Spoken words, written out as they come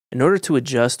In order to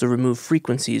adjust or remove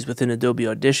frequencies within Adobe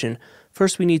Audition,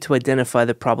 first we need to identify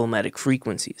the problematic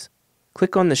frequencies.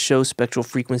 Click on the Show Spectral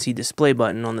Frequency Display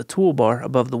button on the toolbar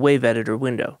above the Wave Editor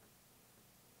window.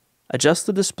 Adjust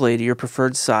the display to your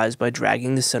preferred size by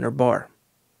dragging the center bar.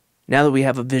 Now that we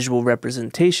have a visual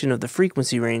representation of the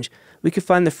frequency range, we can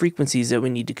find the frequencies that we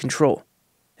need to control.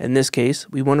 In this case,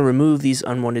 we want to remove these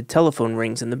unwanted telephone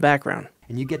rings in the background.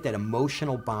 And you get that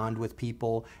emotional bond with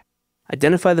people.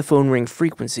 Identify the phone ring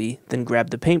frequency, then grab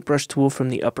the paintbrush tool from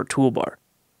the upper toolbar.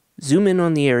 Zoom in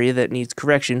on the area that needs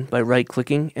correction by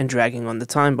right-clicking and dragging on the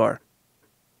time bar.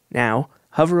 Now,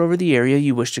 hover over the area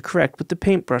you wish to correct with the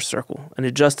paintbrush circle and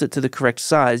adjust it to the correct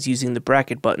size using the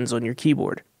bracket buttons on your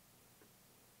keyboard.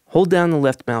 Hold down the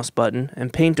left mouse button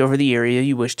and paint over the area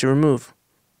you wish to remove.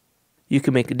 You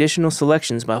can make additional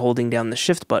selections by holding down the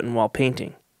Shift button while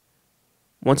painting.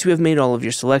 Once you have made all of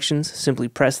your selections, simply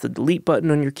press the Delete button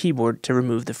on your keyboard to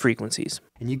remove the frequencies.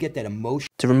 And you get that emotion.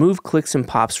 To remove clicks and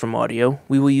pops from audio,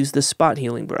 we will use the Spot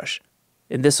Healing brush.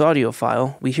 In this audio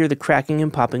file, we hear the cracking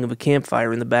and popping of a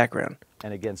campfire in the background.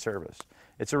 And again, service.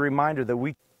 It's a reminder that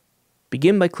we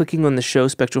begin by clicking on the Show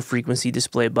Spectral Frequency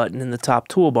Display button in the top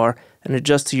toolbar and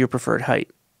adjust to your preferred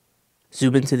height.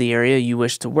 Zoom into the area you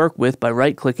wish to work with by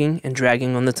right-clicking and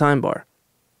dragging on the time bar.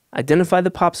 Identify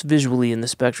the pops visually in the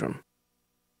spectrum.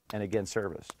 and again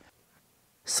service.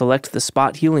 Select the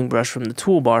Spot Healing brush from the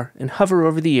toolbar and hover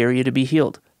over the area to be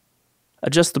healed.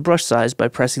 Adjust the brush size by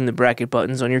pressing the bracket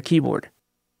buttons on your keyboard.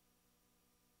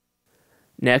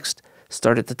 Next,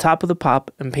 start at the top of the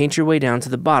pop and paint your way down to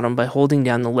the bottom by holding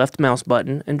down the left mouse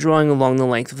button and drawing along the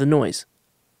length of the noise.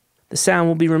 The sound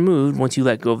will be removed once you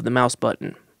let go of the mouse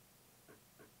button.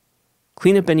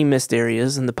 Clean up any missed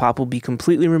areas and the pop will be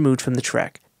completely removed from the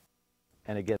track.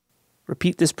 And again,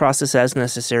 repeat this process as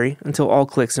necessary until all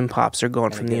clicks and pops are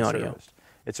gone from the audio. service.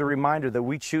 It's a reminder that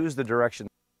we choose the direction.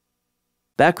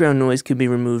 Background noise can be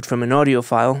removed from an audio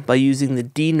file by using the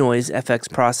Denoise FX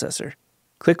processor.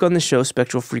 Click on the Show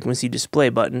Spectral Frequency Display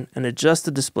button and adjust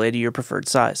the display to your preferred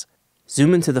size.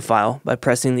 Zoom into the file by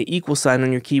pressing the equal sign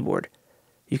on your keyboard.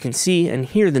 You can see and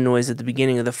hear the noise at the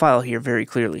beginning of the file here very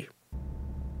clearly.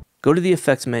 Go to the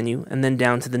Effects menu and then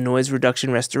down to the Noise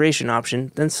Reduction Restoration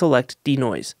option, then select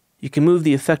Denoise. You can move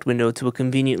the effect window to a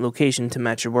convenient location to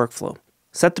match your workflow.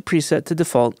 Set the preset to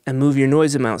default and move your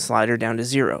noise amount slider down to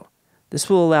 0. This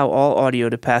will allow all audio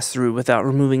to pass through without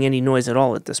removing any noise at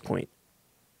all at this point.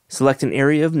 Select an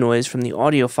area of noise from the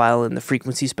audio file in the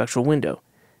Frequency Spectral window.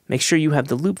 Make sure you have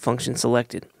the loop function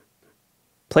selected.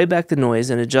 Play back the noise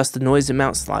and adjust the noise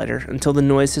amount slider until the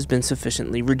noise has been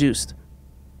sufficiently reduced.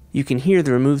 You can hear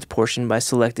the removed portion by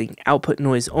selecting Output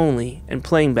Noise Only and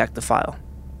playing back the file.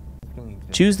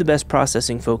 Choose the best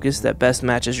processing focus that best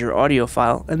matches your audio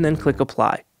file and then click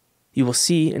Apply. You will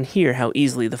see and hear how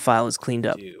easily the file is cleaned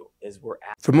up.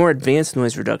 For more advanced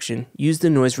noise reduction, use the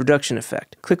noise reduction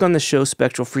effect. Click on the Show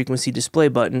Spectral Frequency Display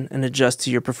button and adjust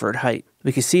to your preferred height.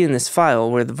 We can see in this file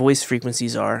where the voice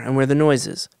frequencies are and where the noise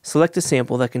is. Select a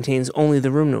sample that contains only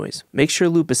the room noise. Make sure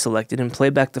loop is selected and play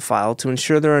back the file to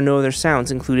ensure there are no other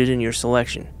sounds included in your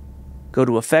selection. Go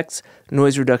to Effects,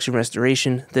 Noise Reduction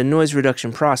Restoration, then Noise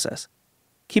Reduction Process.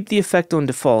 Keep the effect on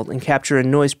default and capture a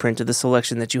noise print of the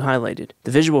selection that you highlighted.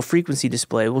 The visual frequency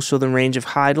display will show the range of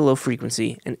high to low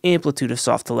frequency and amplitude of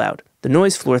soft to loud. The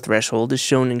noise floor threshold is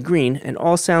shown in green and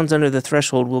all sounds under the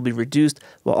threshold will be reduced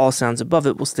while all sounds above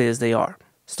it will stay as they are.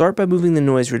 Start by moving the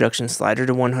noise reduction slider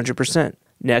to 100%.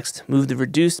 Next, move the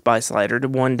reduced by slider to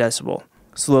 1 decibel.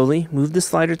 Slowly, move the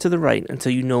slider to the right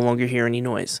until you no longer hear any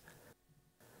noise.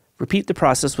 Repeat the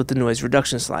process with the noise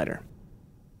reduction slider.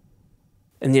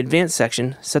 In the Advanced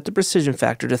section, set the precision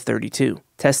factor to 32.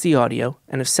 Test the audio,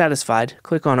 and if satisfied,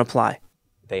 click on Apply.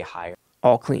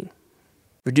 All clean.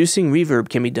 Reducing reverb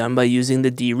can be done by using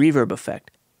the De-Reverb effect.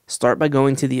 Start by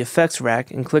going to the Effects rack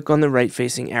and click on the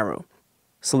right-facing arrow.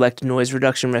 Select Noise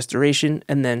Reduction Restoration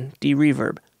and then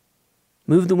De-Reverb.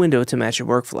 Move the window to match your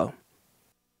workflow.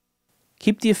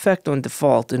 Keep the effect on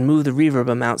default and move the reverb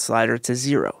amount slider to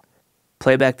 0.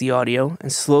 Play back the audio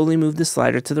and slowly move the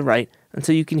slider to the right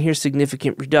until you can hear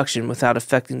significant reduction without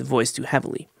affecting the voice too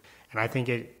heavily. And I think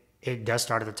it does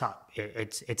start at the top.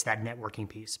 It's that networking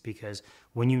piece, because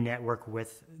when you network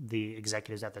with the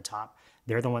executives at the top,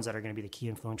 they're the ones that are going to be the key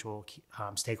influential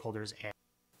stakeholders. And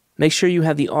make sure you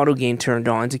have the auto gain turned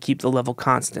on to keep the level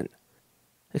constant.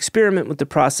 Experiment with the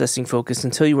processing focus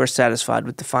until you are satisfied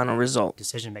with the final result.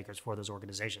 Decision makers for those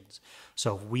organizations.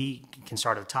 So if we can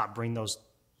start at the top, bring those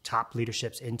top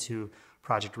leaderships into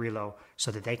Project Relo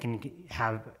so that they can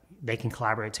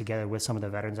collaborate together with some of the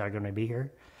veterans that are going to be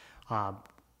here.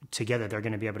 Together, they're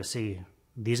going to be able to see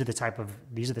these are the type of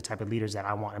leaders that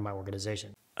I want in my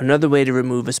organization. Another way to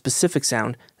remove a specific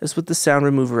sound is with the sound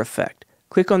remover effect.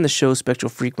 Click on the Show Spectral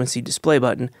Frequency display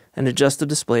button and adjust the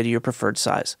display to your preferred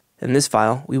size. In this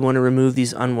file, we want to remove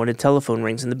these unwanted telephone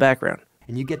rings in the background.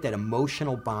 And you get that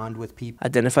emotional bond with people.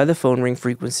 Identify the phone ring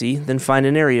frequency, then find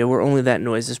an area where only that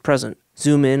noise is present.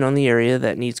 Zoom in on the area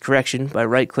that needs correction by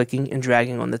right-clicking and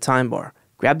dragging on the time bar.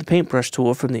 Grab the paintbrush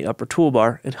tool from the upper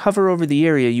toolbar and hover over the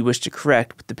area you wish to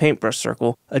correct with the paintbrush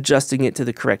circle, adjusting it to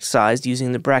the correct size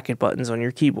using the bracket buttons on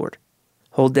your keyboard.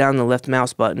 Hold down the left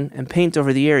mouse button and paint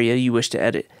over the area you wish to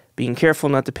edit, being careful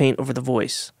not to paint over the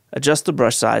voice. Adjust the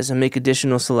brush size and make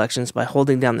additional selections by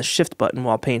holding down the Shift button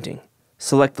while painting.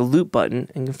 Select the Loop button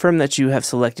and confirm that you have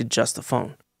selected just the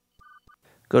phone.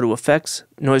 Go to Effects,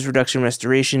 Noise Reduction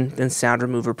Restoration, then Sound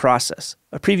Remover Process.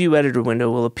 A preview editor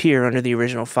window will appear under the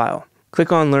original file. Click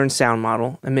on Learn Sound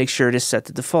Model and make sure it is set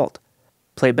to default.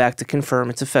 Play back to confirm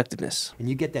its effectiveness. And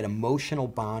you get that emotional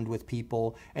bond with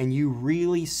people, and you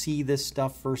really see this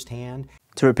stuff firsthand.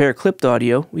 To repair clipped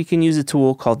audio, we can use a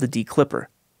tool called the Declipper.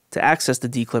 To access the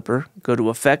Declipper, go to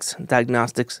Effects,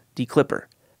 Diagnostics, Declipper.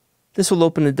 This will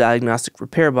open the diagnostic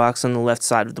repair box on the left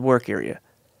side of the work area.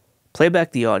 Play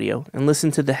back the audio and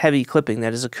listen to the heavy clipping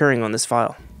that is occurring on this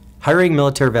file. Hiring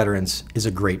military veterans is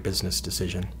a great business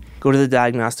decision. Go to the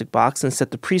diagnostic box and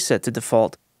set the preset to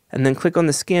default, and then click on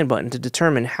the scan button to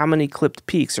determine how many clipped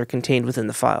peaks are contained within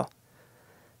the file.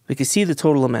 We can see the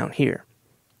total amount here.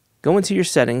 Go into your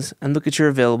settings and look at your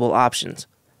available options.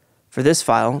 For this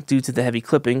file, due to the heavy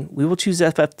clipping, we will choose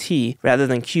FFT rather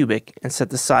than cubic and set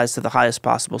the size to the highest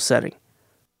possible setting.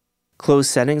 Close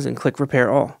Settings and click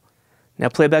Repair All. Now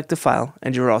play back the file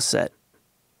and you're all set.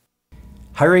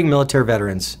 Hiring military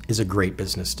veterans is a great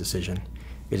business decision.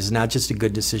 It is not just a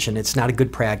good decision, it's not a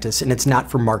good practice, and it's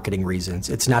not for marketing reasons.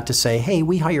 It's not to say, hey,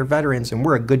 we hire veterans and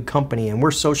we're a good company and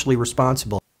we're socially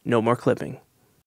responsible. No more clipping.